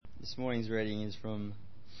This morning's reading is from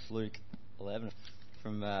Luke 11,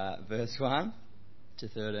 from verse 1 to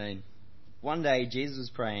 13. One day Jesus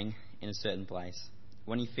was praying in a certain place.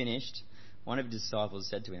 When he finished, one of his disciples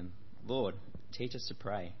said to him, "Lord, teach us to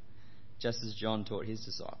pray, just as John taught his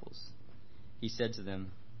disciples." He said to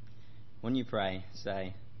them, "When you pray,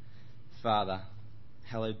 say, 'Father,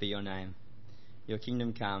 hallowed be your name. Your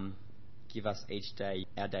kingdom come. Give us each day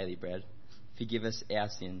our daily bread. Forgive us our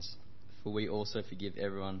sins, for we also forgive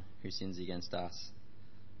everyone who sins against us.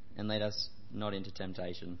 And lead us not into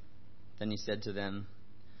temptation." Then he said to them,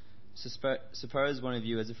 "Suppose one of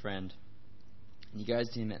you has a friend, and he goes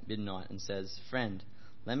to him at midnight and says, 'Friend,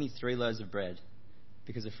 lend me 3 loaves of bread,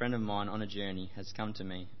 because a friend of mine on a journey has come to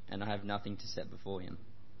me, and I have nothing to set before him.'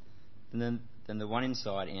 Then the one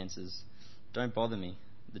inside answers, 'Don't bother me.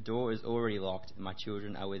 The door is already locked, and my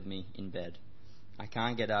children are with me in bed. I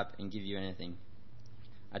can't get up and give you anything.'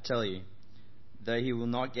 I tell you, though he will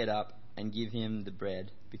not get up and give him the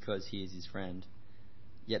bread because he is his friend,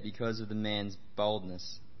 yet because of the man's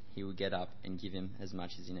boldness, he will get up and give him as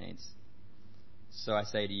much as he needs. So I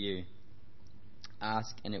say to you,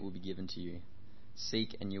 ask and it will be given to you.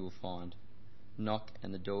 Seek and you will find. Knock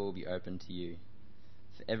and the door will be opened to you.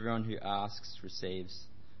 For everyone who asks receives,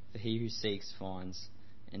 for he who seeks finds,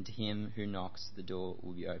 and to him who knocks the door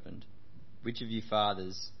will be opened. Which of you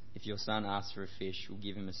fathers, if your son asks for a fish, will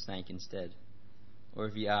give him a snake instead? Or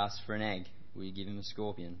if he asks for an egg, will you give him a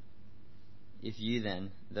scorpion? If you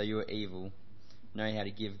then, though you are evil, know how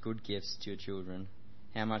to give good gifts to your children,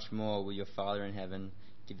 how much more will your Father in heaven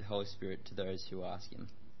give the Holy Spirit to those who ask him?"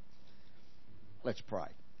 Let's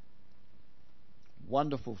pray.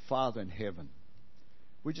 Wonderful Father in heaven,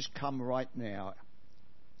 we just come right now,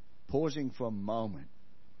 pausing for a moment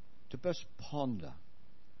to just ponder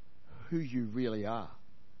who you really are,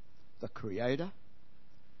 the creator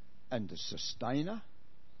and the sustainer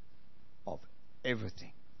of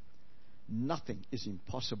everything. Nothing is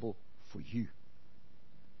impossible for you.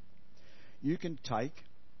 You can take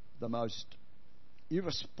the most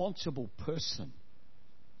irresponsible person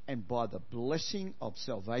and by the blessing of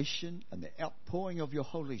salvation and the outpouring of your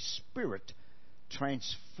Holy Spirit,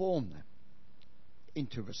 transform them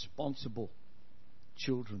into responsible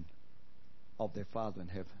children of their Father in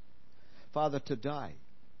heaven. Father, today,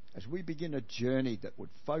 as we begin a journey that would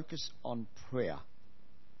focus on prayer,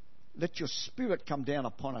 let your Spirit come down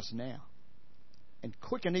upon us now and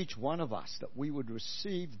quicken each one of us that we would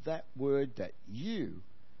receive that word that you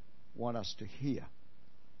want us to hear.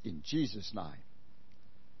 In Jesus' name,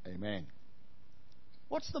 amen.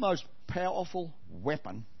 What's the most powerful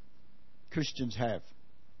weapon Christians have?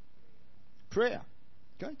 Prayer.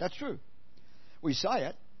 Okay, that's true. We say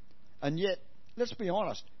it, and yet, let's be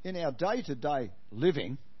honest, in our day-to-day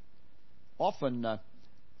living, often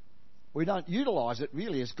we don't utilise it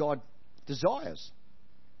really as God desires.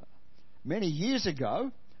 Many years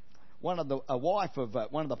ago, a wife of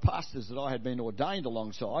one of the pastors that I had been ordained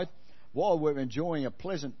alongside, while we were enjoying a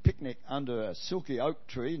pleasant picnic under a silky oak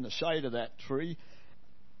tree, in the shade of that tree,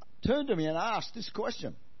 turned to me and asked this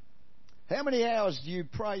question: "How many hours do you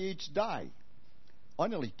pray each day?" I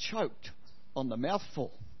nearly choked on the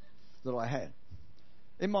mouthful that I had.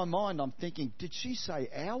 In my mind, I'm thinking, did she say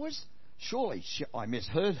hours? Surely I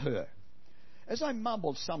misheard her. As I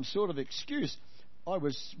mumbled some sort of excuse, I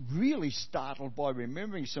was really startled by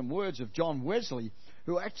remembering some words of John Wesley,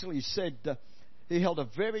 who actually said he held a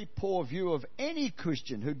very poor view of any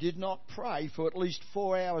Christian who did not pray for at least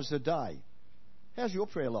 4 hours a day. How's your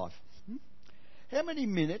prayer life? How many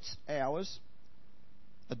minutes, hours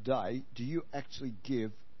a day do you actually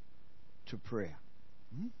give to prayer?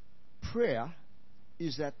 Prayer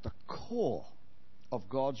is at the core of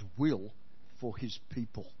God's will for his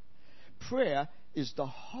people. Prayer is the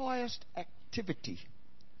highest activity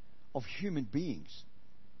of human beings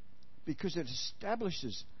because it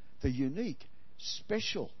establishes the unique,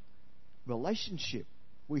 special relationship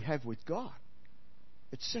we have with God.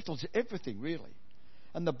 It settles everything, really.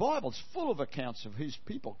 And the Bible's full of accounts of his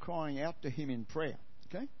people crying out to him in prayer.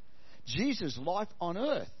 Okay? Jesus' life on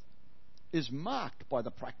earth is marked by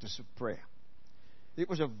the practice of prayer. It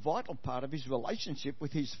was a vital part of his relationship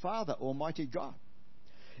with his Father, Almighty God.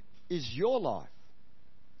 Is your life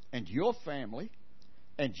and your family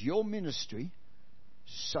and your ministry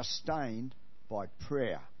sustained by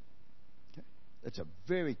prayer? Okay? That's a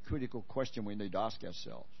very critical question we need to ask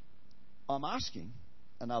ourselves. I'm asking,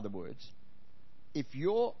 in other words, if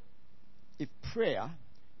prayer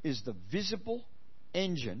is the visible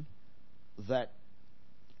engine that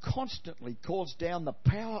constantly calls down the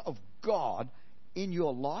power of God in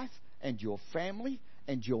your life and your family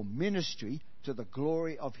and your ministry to the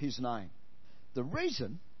glory of his name. The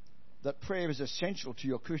reason that prayer is essential to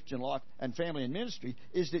your Christian life and family and ministry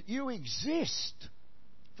is that you exist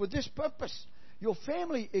for this purpose. Your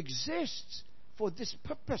family exists for this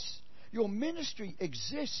purpose. Your ministry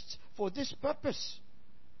exists for this purpose.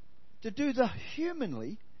 To do the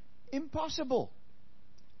humanly impossible.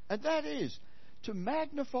 And that is to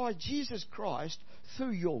magnify Jesus Christ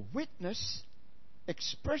through your witness,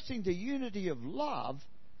 expressing the unity of love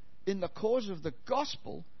in the cause of the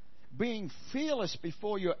gospel, being fearless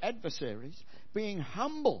before your adversaries, being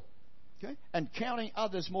humble, okay, and counting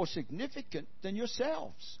others more significant than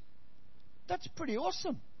yourselves. That's pretty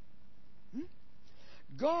awesome.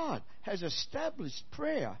 God has established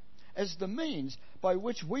prayer as the means by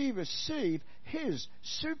which we receive His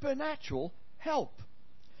supernatural help.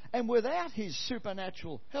 And without His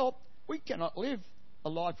supernatural help, we cannot live a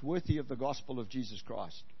life worthy of the gospel of Jesus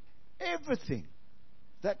Christ. Everything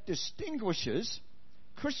that distinguishes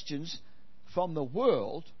Christians from the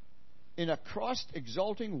world in a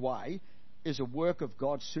Christ-exalting way is a work of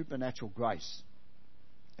God's supernatural grace.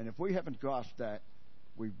 And if we haven't grasped that,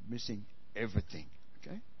 we're missing everything.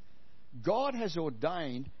 Okay? God has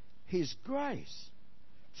ordained His grace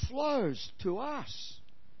flows to us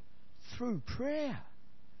through prayer.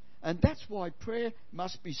 And that's why prayer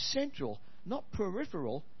must be central, not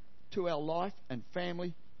peripheral, to our life and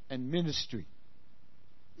family and ministry.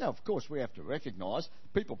 Now, of course, we have to recognise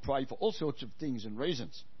people pray for all sorts of things and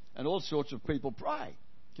reasons. And all sorts of people pray.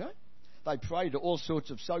 Okay? They pray to all sorts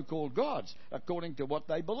of so-called gods according to what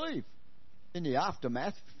they believe. In the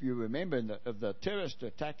aftermath, if you remember, of the terrorist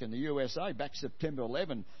attack in the USA back September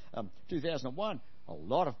 11, 2001, a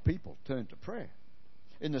lot of people turned to prayer.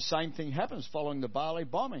 And the same thing happens following the Bali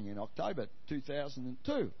bombing in October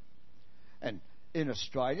 2002. And in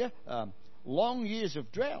Australia, long years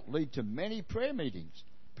of drought lead to many prayer meetings.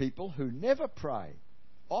 People who never pray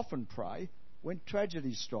often pray when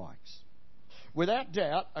tragedy strikes. Without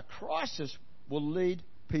doubt, a crisis will lead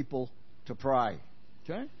people to pray.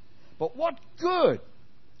 Okay? But what good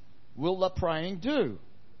will the praying do?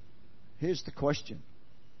 Here's the question.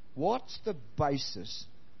 What's the basis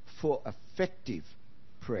for effective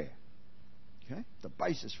prayer? Okay? The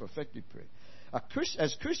basis for effective prayer.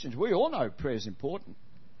 As Christians, we all know prayer is important.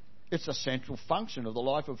 It's a central function of the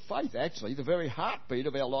life of faith, actually, the very heartbeat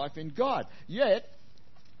of our life in God. Yet,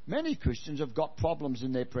 many Christians have got problems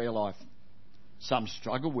in their prayer life. Some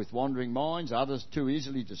struggle with wandering minds, others too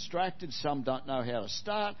easily distracted, some don't know how to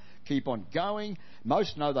start, keep on going.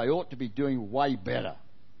 Most know they ought to be doing way better.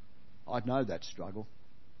 I know that struggle.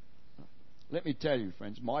 Let me tell you,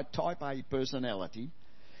 friends, my type A personality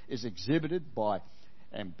is exhibited by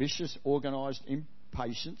ambitious, organised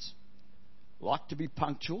impatience, like to be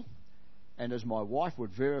punctual, and as my wife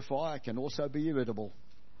would verify, I can also be irritable.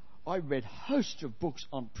 I read hosts of books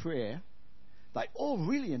on prayer. They all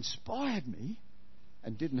really inspired me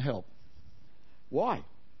and didn't help. Why?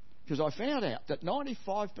 Because I found out that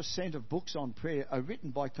 95% of books on prayer are written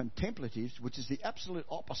by contemplatives, which is the absolute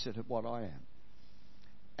opposite of what I am.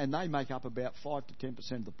 And they make up about 5 to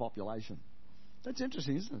 10% of the population. That's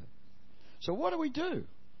interesting, isn't it? So what do?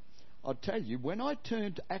 I'll tell you, when I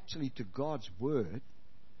turned actually to God's Word,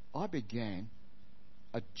 I began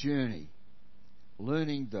a journey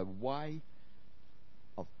learning the way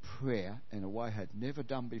of prayer in a way I had never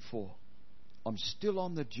done before. I'm still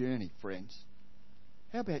on the journey, friends.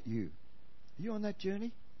 How about you? Are you on that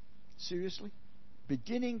journey? Seriously?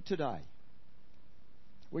 Beginning today,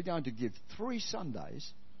 we're going to give 3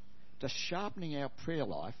 Sundays to sharpening our prayer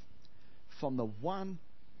life from the one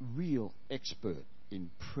real expert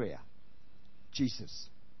in prayer, Jesus.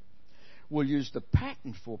 We'll use the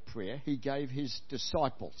pattern for prayer He gave His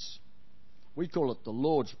disciples. We call it the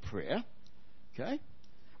Lord's Prayer. Okay?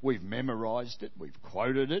 We've memorised it, we've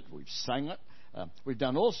quoted it, we've sang it, we've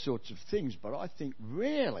done all sorts of things, but I think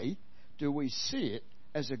rarely do we see it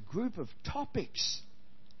as a group of topics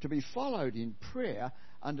to be followed in prayer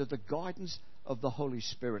under the guidance of the Holy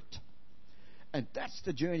Spirit. And that's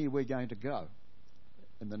the journey we're going to go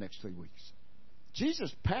in the next 3 weeks.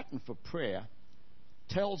 Jesus' pattern for prayer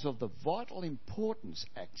tells of the vital importance,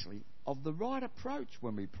 actually, of the right approach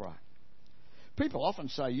when we pray. People often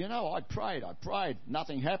say, I prayed,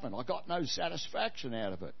 nothing happened. I got no satisfaction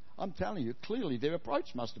out of it. I'm telling you, clearly their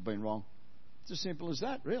approach must have been wrong. It's as simple as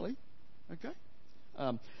that, really.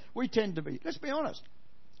 Okay? We tend to be, let's be honest,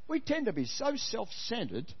 we tend to be so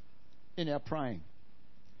self-centred in our praying.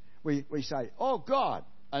 We say, oh God,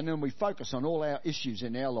 and then we focus on all our issues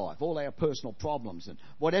in our life, all our personal problems and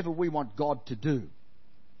whatever we want God to do.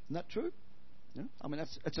 Isn't that true?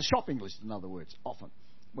 It's a shopping list, in other words, often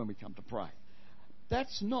when we come to pray.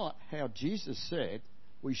 That's not how Jesus said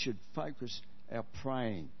we should focus our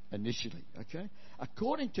praying. initially, okay?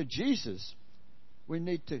 According to Jesus, we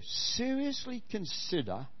need to seriously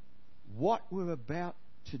consider what we're about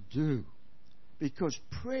to do, because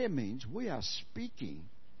prayer means we are speaking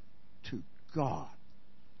to God,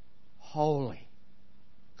 holy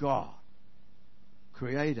God,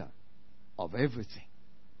 creator of everything.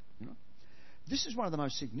 You know? This is one of the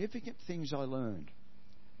most significant things I learned.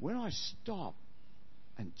 When I stop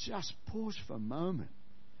and just pause for a moment,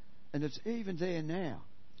 and it's even there now,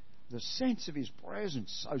 the sense of His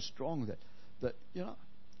presence so strong that you know,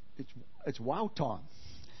 it's wow time.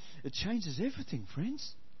 It changes everything,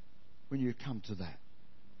 friends, when you come to that.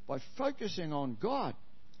 By focusing on God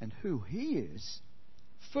and who He is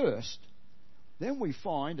first, then we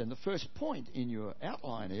find, and the first point in your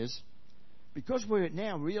outline is, because we're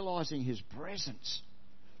now realizing His presence,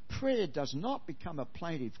 prayer does not become a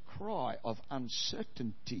plaintive cry of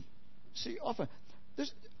uncertainty. See, often,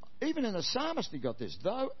 even in the psalmist he got this,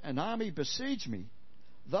 though an army besiege me,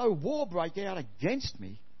 though war break out against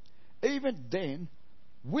me, even then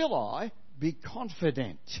will I be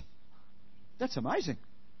confident. That's amazing.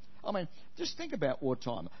 I mean, just think about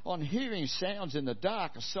wartime. On hearing sounds in the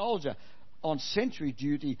dark, a soldier on sentry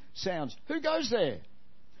duty sounds. Who goes there?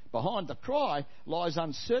 Behind the cry lies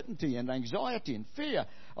uncertainty and anxiety and fear,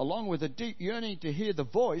 along with a deep yearning to hear the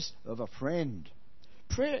voice of a friend.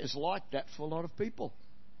 Prayer is like that for a lot of people.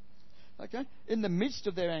 Okay? In the midst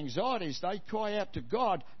of their anxieties, they cry out to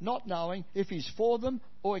God, not knowing if He's for them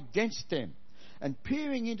or against them. And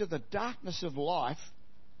peering into the darkness of life,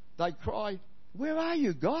 they cry, "Where are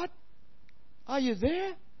you, God? Are you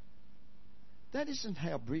there?" That isn't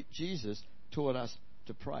how Jesus taught us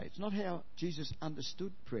to pray. It's not how Jesus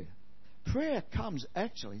understood prayer. Prayer comes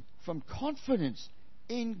actually from confidence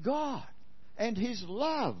in God and His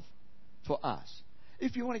love for us.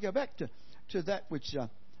 If you want to go back to that which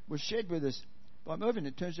was shared with us by Mervyn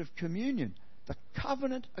in terms of communion, the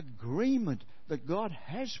covenant agreement that God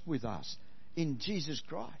has with us in Jesus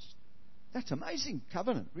Christ. That's amazing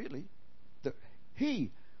covenant, really, that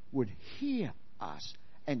He would hear us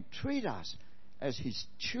and treat us as His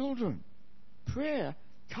children. Prayer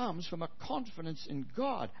comes from a confidence in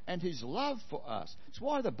God and His love for us. It's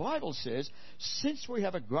why the Bible says, since we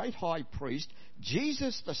have a great high priest,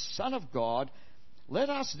 Jesus the Son of God, let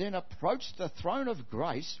us then approach the throne of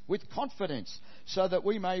grace with confidence, so that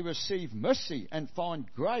we may receive mercy and find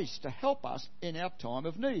grace to help us in our time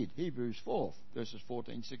of need. Hebrews 4, verses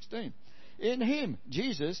 14-16. In Him,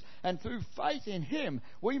 Jesus, and through faith in Him,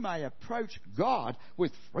 we may approach God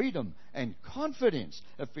with freedom and confidence.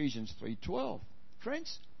 Ephesians 3:12.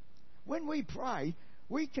 Friends, when we pray,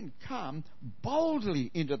 we can come boldly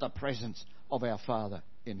into the presence of our Father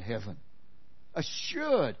in heaven,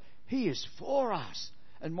 assured He is for us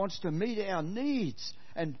and wants to meet our needs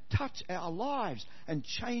and touch our lives and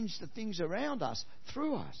change the things around us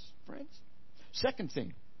through us, friends. Second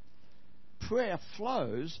thing, prayer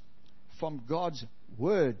flows from God's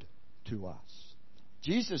Word to us.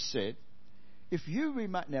 Jesus said, if you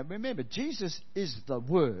remain... Now remember, Jesus is the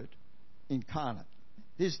Word incarnate.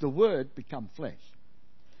 He's the Word become flesh.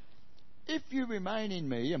 If you remain in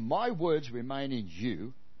me and my words remain in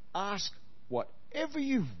you, ask whatever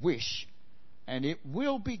you wish and it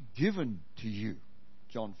will be given to you.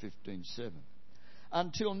 John 15:7.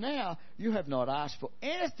 Until now you have not asked for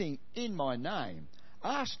anything in my name.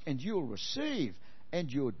 Ask and you'll receive, and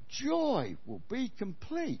your joy will be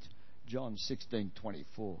complete. John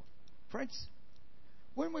 16:24. Friends,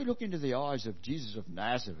 when we look into the eyes of Jesus of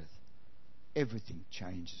Nazareth, everything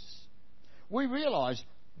changes. We realise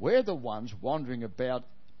we're the ones wandering about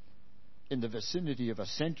in the vicinity of a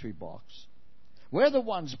sentry box. We're the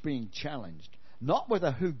ones being challenged, not with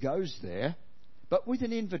a who goes there, but with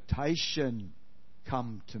an invitation.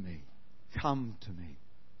 Come to me. Come to me.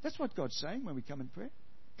 That's what God's saying when we come in prayer.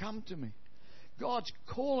 Come to me. God's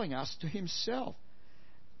calling us to Himself.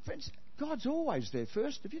 Friends, God's always there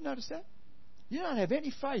first. Have you noticed that? You don't have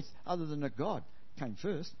any faith other than that God came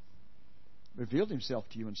first, revealed Himself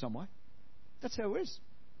to you in some way. That's how it is.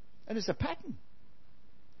 And it's a pattern.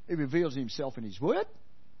 He reveals Himself in His Word,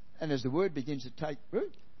 and as the Word begins to take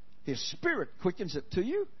root, His Spirit quickens it to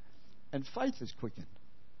you, and faith is quickened.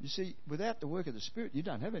 You see, without the work of the Spirit, you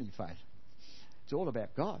don't have any faith. It's all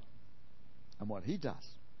about God and what He does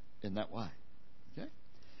in that way. Okay?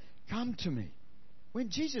 Come to me. When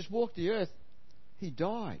Jesus walked the earth, He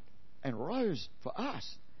died and rose for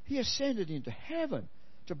us. He ascended into heaven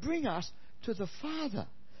to bring us to the Father.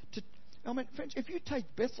 Friends, if you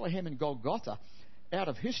take Bethlehem and Golgotha out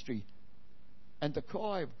of history, and the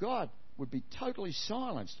cry of God would be totally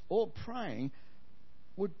silenced, all praying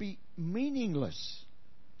would be meaningless.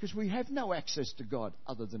 Because we have no access to God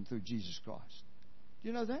other than through Jesus Christ. Do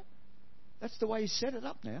you know that? That's the way He set it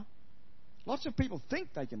up now. Lots of people think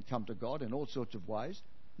they can come to God in all sorts of ways.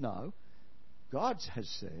 No. God has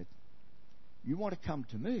said, you want to come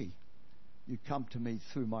to me, you come to me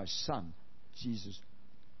through my Son, Jesus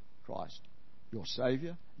Christ. Your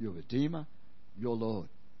Saviour, your Redeemer, your Lord.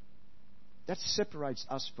 That separates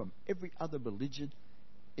us from every other religion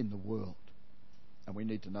in the world. And we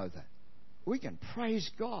need to know that. We can praise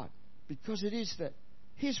God because it is that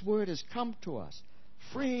His Word has come to us,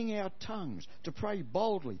 freeing our tongues to pray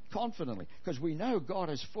boldly, confidently, because we know God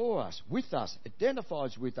is for us, with us,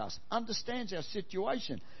 identifies with us, understands our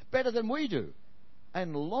situation better than we do,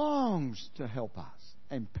 and longs to help us,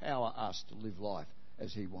 empower us to live life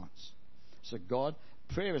as He wants. So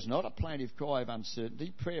prayer is not a plaintive cry of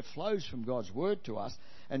uncertainty. Prayer flows from God's Word to us,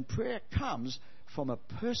 and prayer comes from a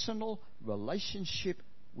personal relationship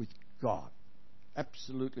with God.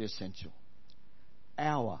 Absolutely essential.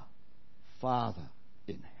 Our Father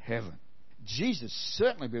in heaven. Jesus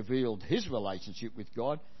certainly revealed His relationship with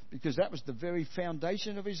God because that was the very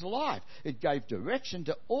foundation of His life. It gave direction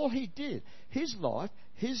to all He did. His life,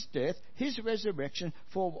 His death, His resurrection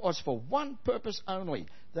was for one purpose only.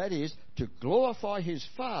 That is, to glorify His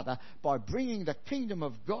Father by bringing the kingdom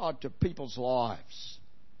of God to people's lives.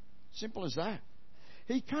 Simple as that.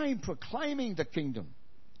 He came proclaiming the kingdom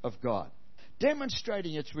of God,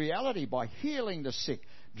 demonstrating its reality by healing the sick,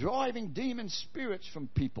 driving demon spirits from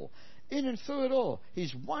people. In and through it all,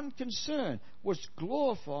 His one concern was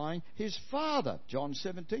glorifying His Father. John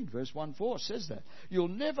 17, verse 1-4 says that. You'll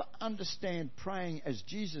never understand praying as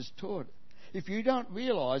Jesus taught it if you don't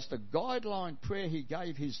realise the guideline prayer He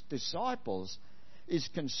gave His disciples is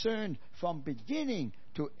concerned from beginning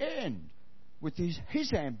to end with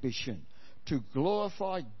His ambition to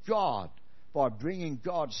glorify God by bringing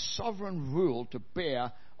God's sovereign rule to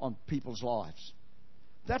bear on people's lives.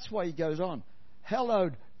 That's why He goes on.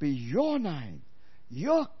 Hallowed be your name.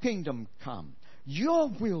 Your kingdom come.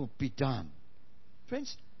 Your will be done.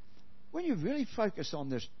 Friends, when you really focus on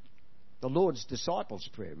this, the Lord's disciples'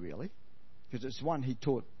 prayer, really, because it's one He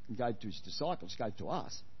taught and gave to His disciples, gave to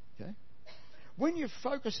us, okay? When you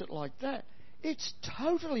focus it like that, it's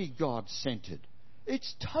totally God-centered.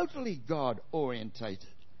 It's totally God-orientated.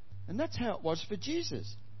 And that's how it was for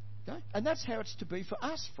Jesus. Okay? And that's how it's to be for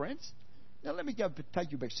us, friends. Now let me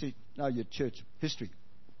take you back to know your church history.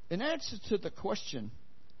 In answer to the question,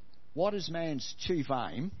 what is man's chief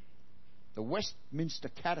aim? The Westminster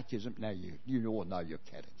Catechism, now you all know your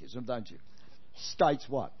catechism, don't you? States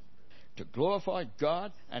what? To glorify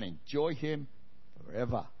God and enjoy Him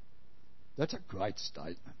forever. That's a great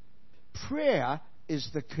statement. Prayer is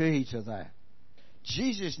the key to that.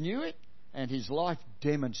 Jesus knew it, and His life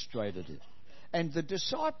demonstrated it. And the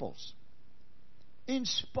disciples,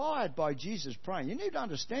 inspired by Jesus praying, you need to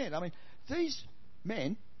understand, these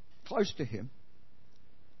men close to Him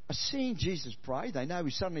are seeing Jesus pray. They know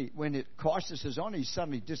He suddenly, when the crisis is on, He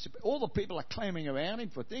suddenly disappears. All the people are clamoring around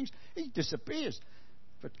Him for things. He disappears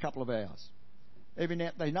for a couple of hours. Every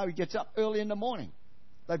now they know He gets up early in the morning.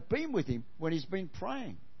 They've been with Him when He's been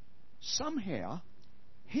praying. Somehow,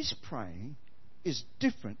 His praying is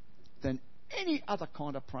different than any other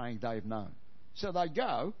kind of praying they've known. So they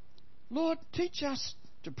go, Lord, teach us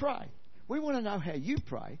to pray. We want to know how you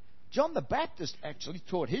pray. John the Baptist actually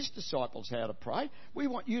taught his disciples how to pray. We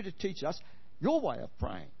want you to teach us your way of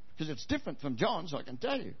praying, because it's different from John's, I can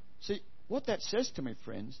tell you. See, what that says to me,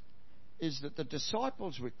 friends, is that the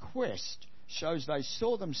disciples' request shows they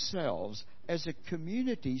saw themselves as a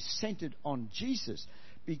community centered on Jesus,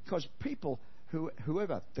 because people,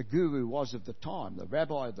 whoever the guru was of the time, the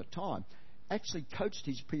rabbi of the time, actually coached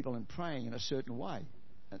his people in praying in a certain way,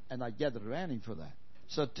 and they gathered around Him for that.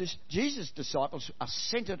 So Jesus' disciples are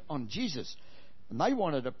centered on Jesus, and they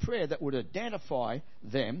wanted a prayer that would identify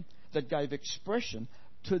them, that gave expression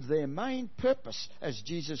to their main purpose as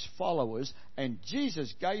Jesus' followers, and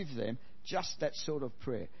Jesus gave them just that sort of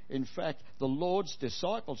prayer. In fact, the Lord's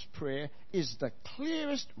disciples' prayer is the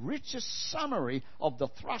clearest, richest summary of the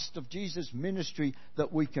thrust of Jesus' ministry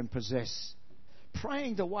that we can possess.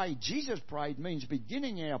 Praying the way Jesus prayed means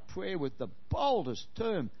beginning our prayer with the boldest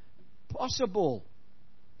term possible.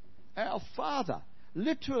 Our Father,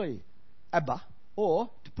 literally Abba,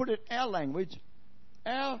 or to put it in our language,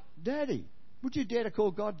 our Daddy. Would you dare to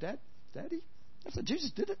call God Daddy? That's how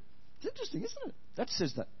Jesus did it. It's interesting, isn't it? That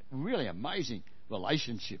says that really amazing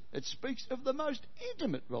relationship. It speaks of the most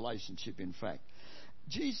intimate relationship, in fact.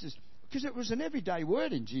 Jesus, because it was an everyday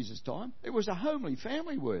word in Jesus' time. It was a homely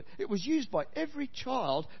family word. It was used by every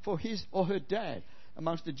child for his or her dad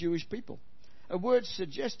amongst the Jewish people. a word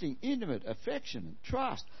suggesting intimate affection and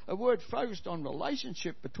trust, a word focused on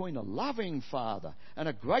relationship between a loving father and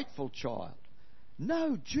a grateful child.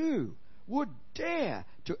 No Jew would dare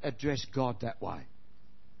to address God that way.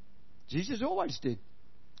 Jesus always did,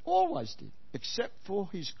 except for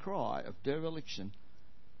his cry of dereliction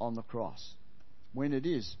on the cross, when it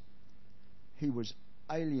is he was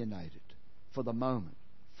alienated for the moment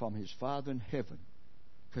from his Father in heaven,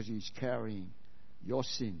 because he's carrying your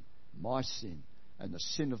sin, my sin, and the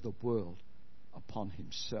sin of the world upon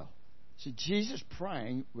himself. See, Jesus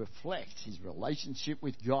praying reflects his relationship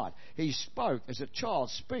with God. He spoke as a child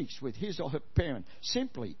speaks with his or her parent,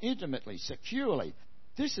 simply, intimately, securely.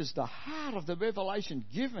 This is the heart of the revelation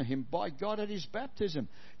given him by God at his baptism.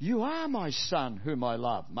 You are my son whom I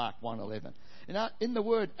love, Mark 1:11. In the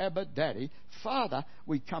word Abba, Daddy, Father,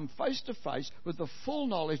 we come face to face with the full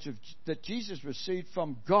knowledge that Jesus received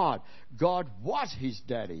from God. God was his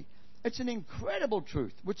daddy. It's an incredible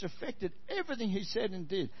truth which affected everything he said and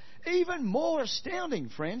did. Even more astounding,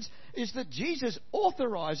 friends, is that Jesus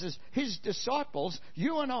authorizes his disciples,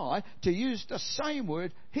 you and I, to use the same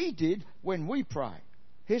word he did when we pray.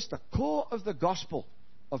 Here's the core of the gospel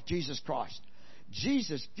of Jesus Christ.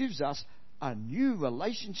 Jesus gives us a new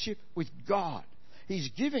relationship with God. He's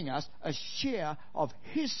giving us a share of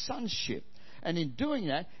his sonship. And in doing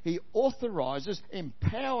that, he authorizes,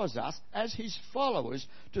 empowers us as his followers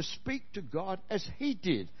to speak to God as he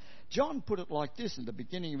did. John put it like this in the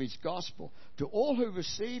beginning of his gospel. To all who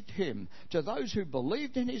received him, to those who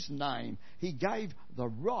believed in his name, he gave the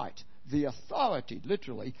right, the authority,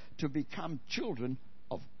 literally, to become children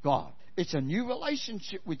of God. It's a new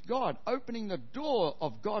relationship with God, opening the door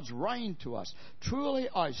of God's reign to us. Truly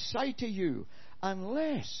I say to you,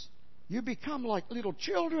 unless you become like little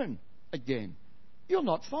children again, you'll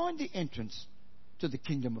not find the entrance to the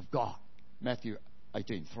kingdom of God. Matthew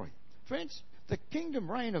 18:3. Friends, the kingdom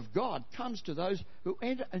reign of God comes to those who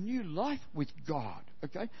enter a new life with God.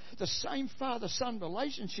 Okay? The same Father-Son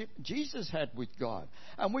relationship Jesus had with God.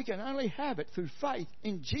 And we can only have it through faith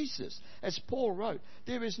in Jesus. As Paul wrote,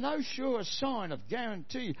 there is no surer sign of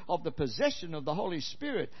guarantee of the possession of the Holy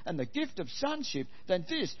Spirit and the gift of sonship than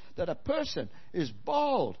this, that a person is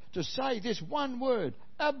bold to say this one word,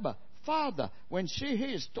 Abba, Father, when he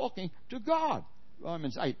is talking to God.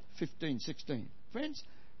 Romans 8:15-16. Friends,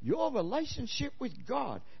 your relationship with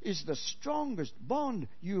God is the strongest bond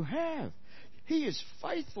you have. He is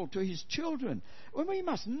faithful to his children. And we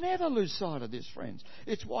must never lose sight of this, friends.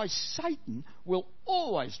 It's why Satan will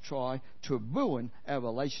always try to ruin our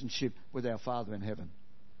relationship with our Father in heaven.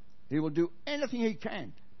 He will do anything he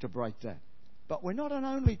can to break that. But we're not an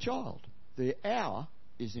only child. The hour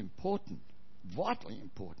is important, vitally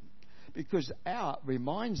important, because the hour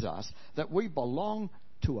reminds us that we belong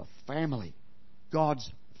to a family,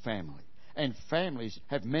 God's family. And families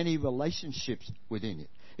have many relationships within it.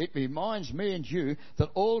 It reminds me and you that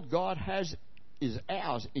all God has is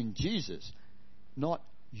ours in Jesus, not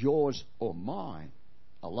yours or mine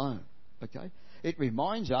alone. Okay? It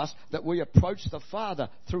reminds us that we approach the Father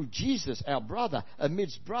through Jesus, our brother,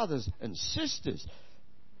 amidst brothers and sisters.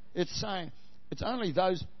 It's saying it's only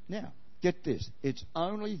those, now, get this, it's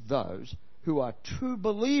only those who are true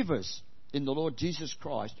believers in the Lord Jesus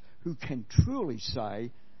Christ who can truly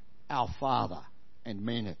say, our Father, and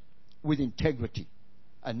mean it with integrity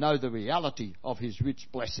and know the reality of his rich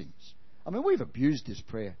blessings. I mean, we've abused this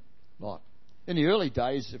prayer a lot. In the early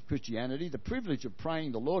days of Christianity, the privilege of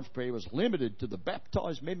praying the Lord's Prayer was limited to the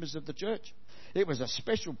baptized members of the church. It was a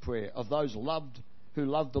special prayer of those who loved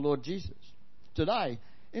the Lord Jesus. Today,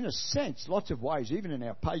 in a sense, lots of ways, even in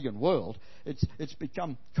our pagan world, it's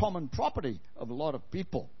become common property of a lot of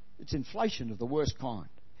people. It's inflation of the worst kind.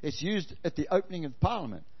 It's used at the opening of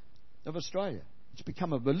Parliament of Australia. It's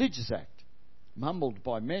become a religious act, mumbled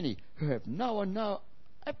by many who have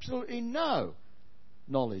absolutely no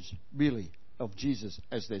knowledge, really, of Jesus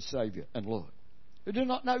as their Saviour and Lord, who do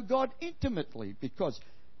not know God intimately because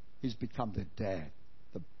he's become their dad.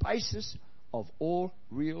 The basis of all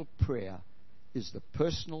real prayer is the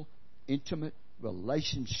personal, intimate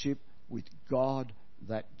relationship with God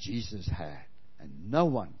that Jesus had. And no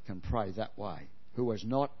one can pray that way who has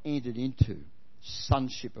not entered into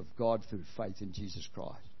sonship of God through faith in Jesus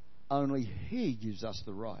Christ. Only he gives us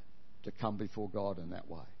the right to come before God in that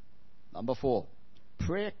way. Number 4,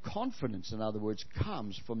 prayer confidence, in other words,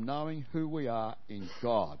 comes from knowing who we are in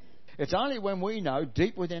God. It's only when we know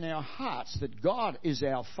deep within our hearts that God is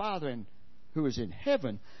our Father who is in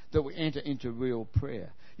heaven that we enter into real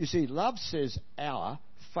prayer. You see, love says our,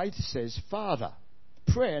 faith says Father.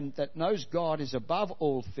 Prayer that knows God is above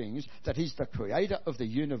all things, that he's the creator of the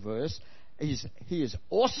universe, he is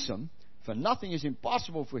awesome, For nothing is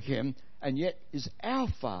impossible for him, and yet is our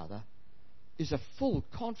Father, is a full,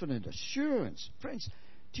 confident assurance. Friends,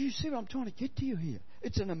 do you see what I'm trying to get to you here?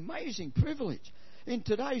 It's an amazing privilege. In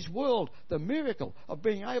today's world, the miracle of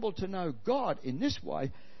being able to know God in this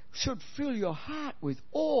way should fill your heart with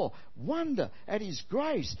awe, wonder at His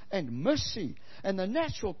grace and mercy. And the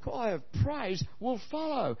natural cry of praise will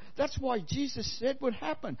follow. That's why Jesus said would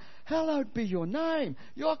happen. Hallowed be your name.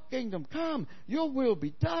 Your kingdom come. Your will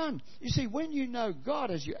be done. You see, when you know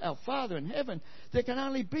God as our Father in heaven, there can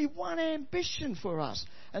only be one ambition for us.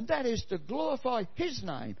 And that is to glorify His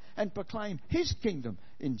name and proclaim His kingdom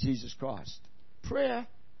in Jesus Christ. Prayer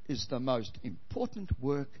is the most important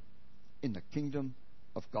work in the kingdom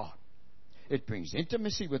of God. It brings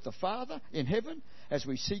intimacy with the Father in heaven as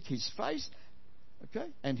we seek His face,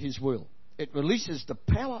 and His will. It releases the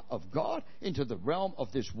power of God into the realm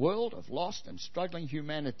of this world of lost and struggling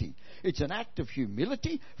humanity. It's an act of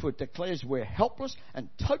humility, for it declares we're helpless and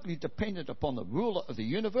totally dependent upon the ruler of the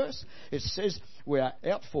universe. It says we're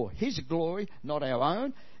out for His glory, not our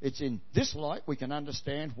own. It's in this light we can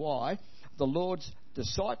understand why the Lord's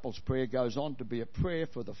disciples' prayer goes on to be a prayer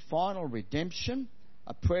for the final redemption,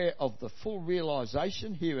 a prayer of the full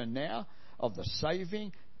realization here and now of the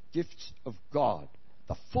saving gifts of God,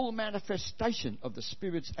 the full manifestation of the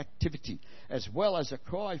Spirit's activity, as well as a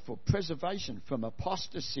cry for preservation from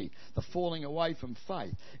apostasy, the falling away from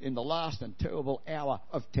faith in the last and terrible hour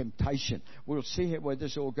of temptation. We'll see where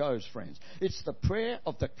this all goes, friends. It's the prayer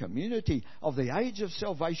of the community of the age of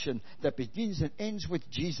salvation that begins and ends with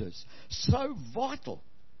Jesus. So vital,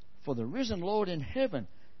 for the risen Lord in heaven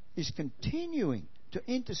is continuing to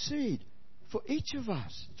intercede for each of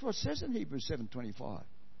us. That's what it says in Hebrews 7:25.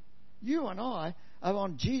 You and I are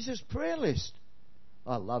on Jesus' prayer list.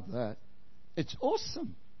 I love that. It's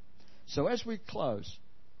awesome. So as we close,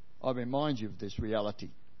 I remind you of this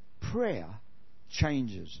reality. Prayer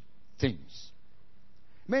changes things.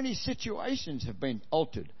 Many situations have been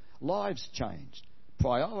altered, lives changed,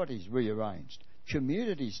 priorities rearranged,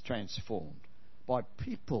 communities transformed by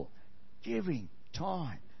people giving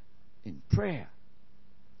time in prayer.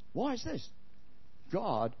 Why is this?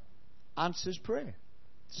 God answers prayer.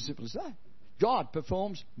 It's as simple as that. God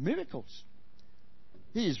performs miracles.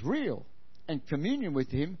 He is real, and communion with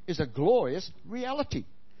Him is a glorious reality.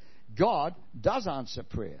 God does answer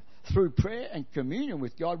prayer. Through prayer and communion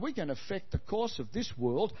with God, we can affect the course of this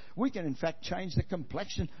world. We can, in fact, change the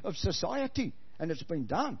complexion of society. And it's been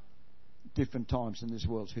done at different times in this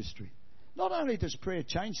world's history. Not only does prayer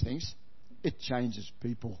change things, it changes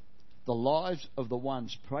people. The lives of the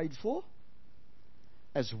ones prayed for,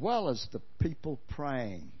 as well as the people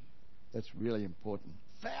praying. That's really important.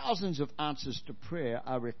 Thousands of answers to prayer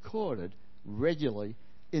are recorded regularly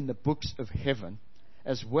in the books of heaven,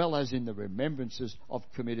 as well as in the remembrances of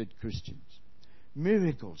committed Christians.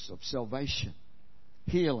 Miracles of salvation,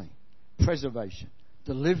 healing, preservation,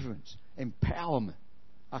 deliverance, empowerment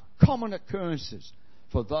are common occurrences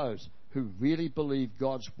for those who really believe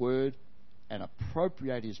God's word and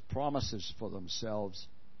appropriate His promises for themselves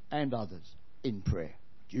and others in prayer.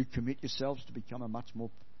 Do you commit yourselves to become a much more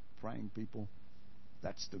praying people?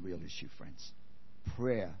 That's the real issue, friends.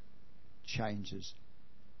 Prayer changes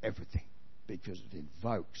everything because it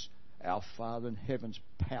invokes our Father in heaven's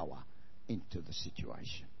power into the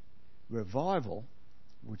situation. Revival,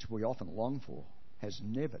 which we often long for,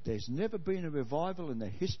 there's never been a revival in the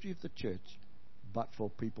history of the church but for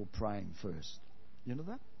people praying first. You know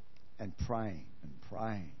that? And praying and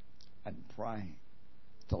praying and praying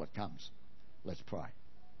till it comes. Let's pray.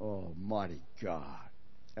 Almighty God,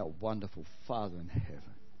 our wonderful Father in heaven,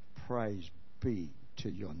 praise be to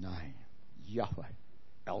your name. Yahweh,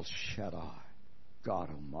 El Shaddai, God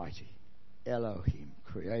Almighty, Elohim,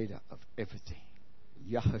 creator of everything.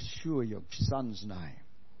 Yahushua, your Son's name,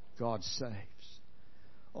 God saves.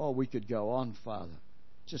 We could go on, Father,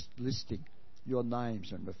 just listing your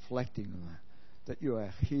names and reflecting on that you're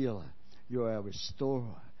our healer, you're our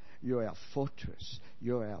restorer, you're our fortress,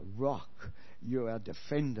 you're our rock, you're our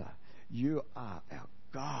defender, you are our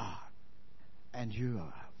God, and you are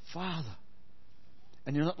our Father.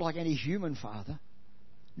 And you're not like any human father.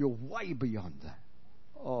 You're way beyond that.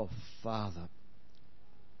 Oh, Father,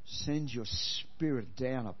 send your Spirit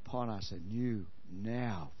down upon us anew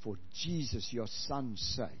now for Jesus, your Son's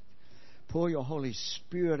sake. Pour your Holy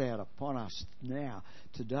Spirit out upon us now,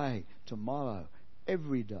 today, tomorrow,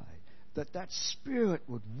 every day. That Spirit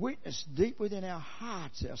would witness deep within our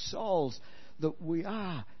hearts, our souls, that we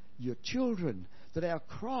are your children. That our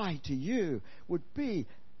cry to you would be,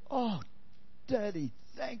 oh, Daddy,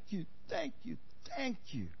 thank you, thank you, thank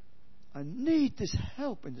you. I need this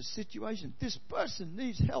help in this situation. This person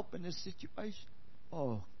needs help in this situation.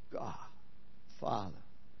 Oh, God, Father,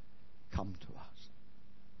 come to us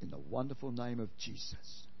in the wonderful name of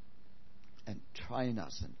Jesus and train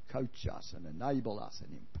us and coach us and enable us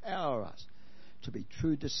and empower us to be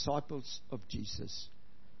true disciples of Jesus,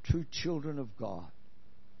 true children of God,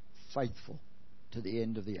 faithful to the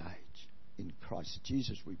end of the age. In Christ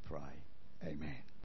Jesus we pray. Amen.